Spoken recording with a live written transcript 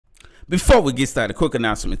Before we get started, quick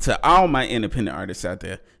announcement to all my independent artists out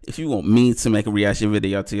there. If you want me to make a reaction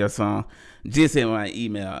video to your song, just hit my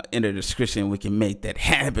email in the description. We can make that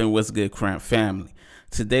happen. What's good, Crown family?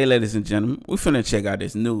 Today, ladies and gentlemen, we're finna check out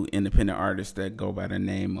this new independent artist that go by the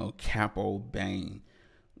name of Capobang,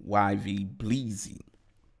 Bleazy.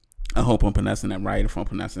 I hope I'm pronouncing that right. If I'm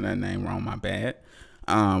pronouncing that name wrong, my bad.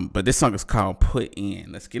 But this song is called Put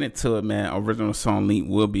In. Let's get into it, man. Original song link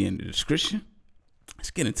will be in the description. Let's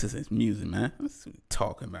get into this music, man. Let's see what we're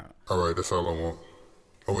talking about. All right, that's all I want.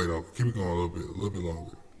 Oh, wait, no. Keep it going a little bit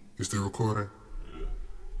longer. You still recording?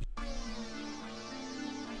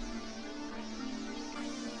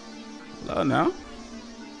 Hello, now.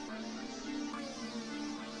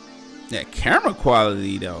 That camera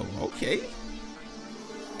quality, though. Okay.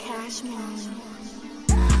 Cash money.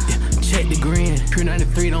 Check the grin, pure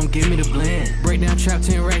 93, don't give me the blend. Break down trap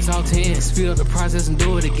 10 racks, all 10. Speed up the process and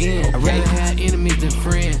do it again. I'd rather have enemies than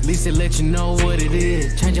friends. At least they let you know what it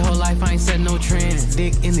is. Change your whole life, I ain't set no trends.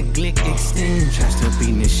 Dick in the glick extend. Try still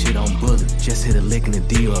beating this shit on bullet. Just hit a lick in the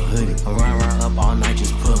D or a hoodie. I run up all night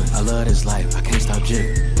just pulling. I love this life, I can't stop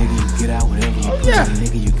jigging. Nigga, you get out whatever you put in.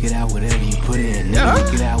 Nigga, you get out whatever you put in.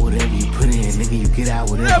 Nigga, you get out whatever you put in. Nigga, you get out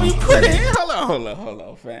whatever you put in. Hold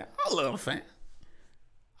on, fam.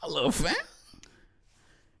 Hello, fam.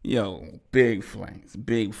 Yo, big flames.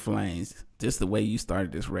 Just the way you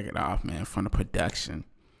started this record off, man, from the production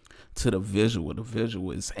to the visual. The visual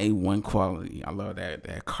is A1 quality. I love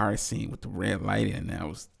that car scene with the red lighting, and that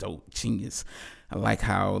was dope, genius. I like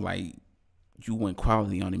how you went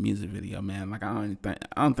quality on the music video, man. Like I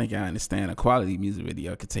don't think I understand a quality music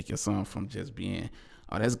video could take your song from just being,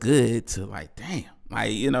 oh, that's good, to like, damn.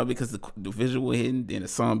 Like, you know, because the visual hitting, then the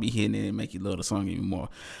song be hitting, and it make you love the song even more.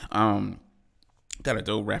 Got a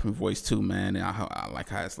dope rapping voice too, man. And I like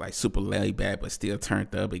how it's like super laid back, but still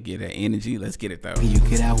turned up and get that energy. Let's get it though. You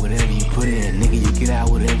get out whatever you put in, nigga. You get out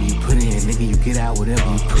whatever you put in, nigga. You get out whatever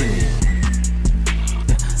you put in.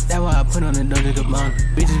 That's why I put on the Doja model.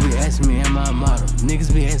 Bitches be asking me, am I a model?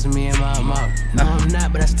 Niggas be asking me, am I a model? No, I'm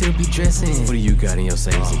not, but I still be dressing. What do you got in your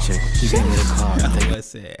savings and check? She gave me the car. I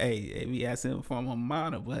said, hey, they be asking if I'm a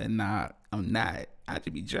model, but nah, I'm not. I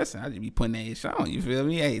just be dressing. I just be putting that shit on. You feel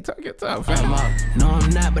me? Hey, talk your talk, fam. No, I'm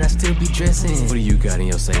not, but I still be dressing. What do you got in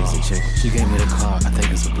your savings and check? She gave me the car. I think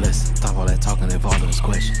it's a blessing. Stop all that talking and answer this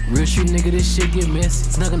question. Real shit, nigga, this shit get messy.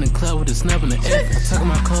 Snuck in the club with a snub in the effort. I'm tucking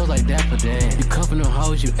my clothes like Dapper Dan. You cuffing them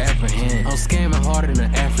hoes, you apprehend. I'm scamming harder than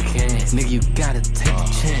an African. Nigga, you gotta take a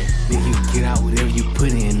chance. Nigga, you get out whatever you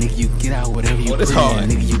put in. Nigga, you get out whatever you put in.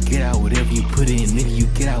 Nigga, you get out whatever you put in. Nigga, you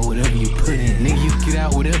get out whatever you put in. Nigga, you get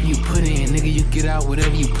out whatever you put in. Nigga, you get out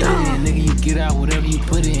whatever you put in. Nigga, you get out whatever you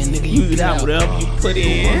put in. Nigga, you get out whatever you put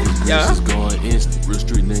in. Yeah. This is going instant. Real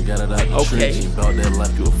street nigga got it out the trench. Ain't about that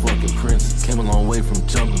life, you a fucking princess. Came a long way from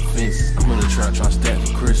jumping fences. I'm in the trap trying to stack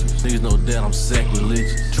for Christmas. Niggas know that I'm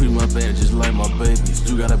sacrilegious. Treat my bad just like my babies.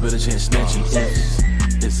 You got a better chance snatching infants.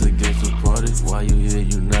 It's a gangster party. Why you here?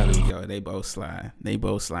 You not in. Yo, they both slide.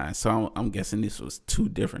 So I'm guessing this was two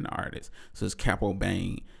different artists. So it's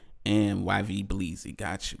Capobang and Bleazy.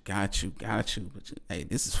 Got you. But hey,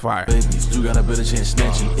 this is fire. Babies, you got a better chance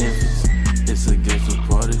snatching infants. It's a gangster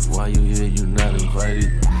party. Why you here? You not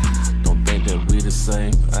invited. Don't think that we the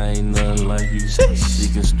same. I ain't nothing like you.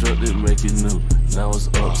 Deconstructed, make it new. Now it's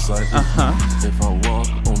upside down. If I walk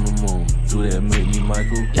on the moon, do that make me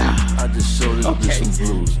Michael? Yeah. I just showed this bitch some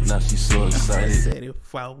blues. Now she's so excited. I said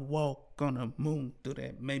if I walk on the moon, do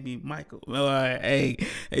that make me Michael? All right, hey,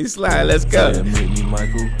 slide, let's go. That make me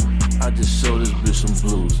Michael. I just showed this bitch some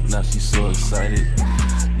blues. Now she's so excited.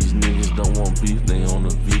 These niggas don't want beef, they on a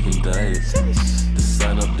vegan diet. The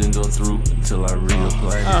sign up didn't go through until I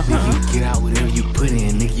reapplied it. Nigga, you get out whatever you put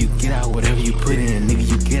in. Nigga, you get out whatever you put in. Nigga,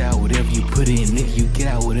 you get out whatever you put in. Nigga, you get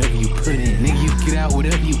out whatever you put in. Nigga, you get out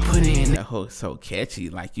whatever you put in. That hook so catchy,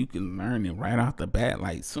 like you can learn it right off the bat.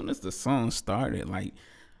 Like as soon as the song started, like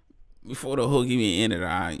before the hook even ended,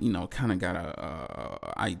 I kind of got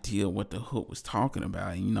a idea what the hook was talking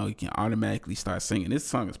about. And, you can automatically start singing. This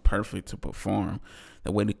song is perfect to perform.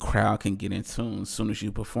 The way the crowd can get in tune as soon as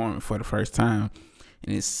you perform it for the first time.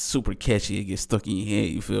 And it's super catchy. It gets stuck in your head.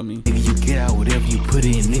 You feel me? Nigga, you get out whatever you put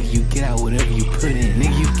in. Nigga, you get out whatever you put in.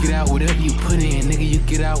 Nigga, you get out whatever you put in. Nigga, you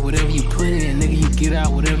get out whatever you put in. Nigga, you get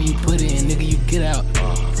out whatever you put in. Nigga, you get out.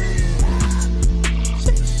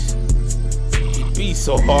 It beats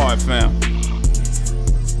so hard, fam.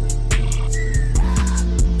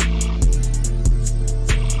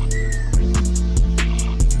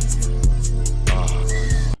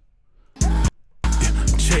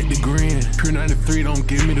 Check the grin. Pure 93, don't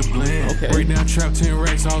give me the blend. Break down trap 10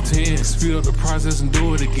 racks, all 10. Speed up the process and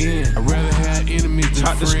do it again. I'd rather have enemies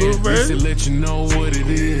than friends. This to let you know what it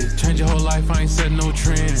is. Change your whole life, I ain't set no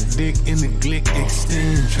trends. Dick in the glick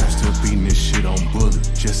extend. Trap still beating this shit on bullet.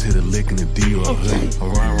 Just hit a lick in the D or a hood.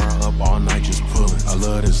 I run up all night just pulling. I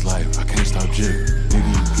love this life, I can't stop jigging.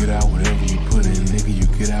 Nigga, you get out whatever you put in. Nigga, you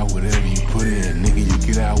get out whatever you put in. Nigga, you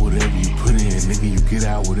get out whatever you put in. Nigga, you get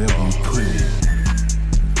out whatever you put in.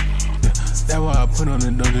 That's why I put on the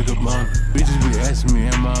nigga bond. Bitches be asking me,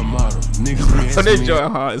 am I a model? Niggas be asking this me.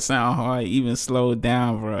 joint hard, sound hard, even slow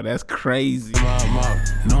down, bro. That's crazy. Am I a model?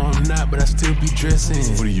 No, I'm not, but I still be dressing.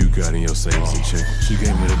 What do you got in your savings and check? She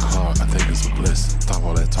gave me the car, I think it's a blessing. Stop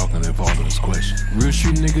all that talking, involved in this question. Real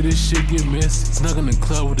street nigga, this shit get messy. Snuck in the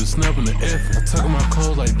club with a snub in the effort. I tuck in my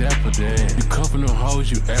clothes like Dapper Dan. You cuffing them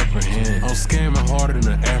hoes, you apprehend. I'm scamming harder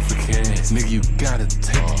than an African. Nigga, you gotta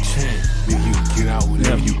take the chance. Nigga, you get out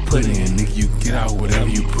whatever you put in. Nigga, you get out whatever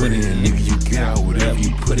you put in. Nigga, you get out whatever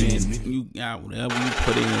you put in. You got whatever you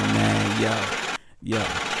put in, man. Yo.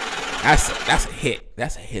 That's a hit.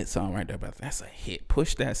 That's a hit song right there, brother. That's a hit.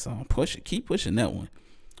 Push that song. Push it. Keep pushing that one.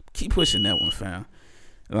 Keep pushing that one, fam.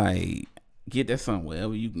 Like, get that song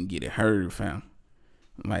wherever you can get it heard, fam.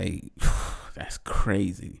 Like, that's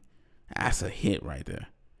crazy. That's a hit right there.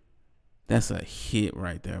 That's a hit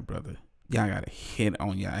right there, brother. Y'all got a hit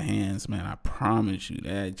on y'all hands, man. I promise you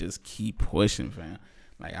that. Just keep pushing, fam.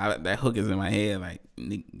 Like, that hook is in my head. Like,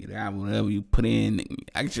 nigga, get out whatever you put in.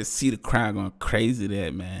 I can just see the crowd going crazy to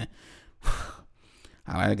that, man.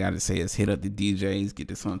 All I got to say is hit up the DJs. Get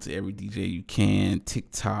this on to every DJ you can.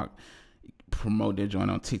 TikTok. Promote their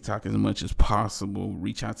joint on TikTok as much as possible.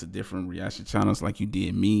 Reach out to different reaction channels like you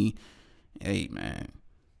did me. Hey, man.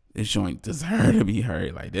 This joint deserves to be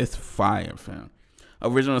heard. Like, this fire, fam.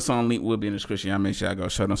 Original song link will be in the description. Y'all make sure y'all go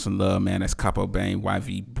show them some love, man. That's Capobang,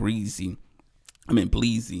 YV, Bleazy.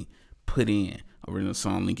 Put in original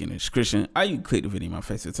song link in the description. Or you can click the video in my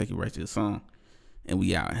face. It'll take you right to the song. And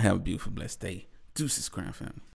we out. Have a beautiful, blessed day. Deuces, crown family.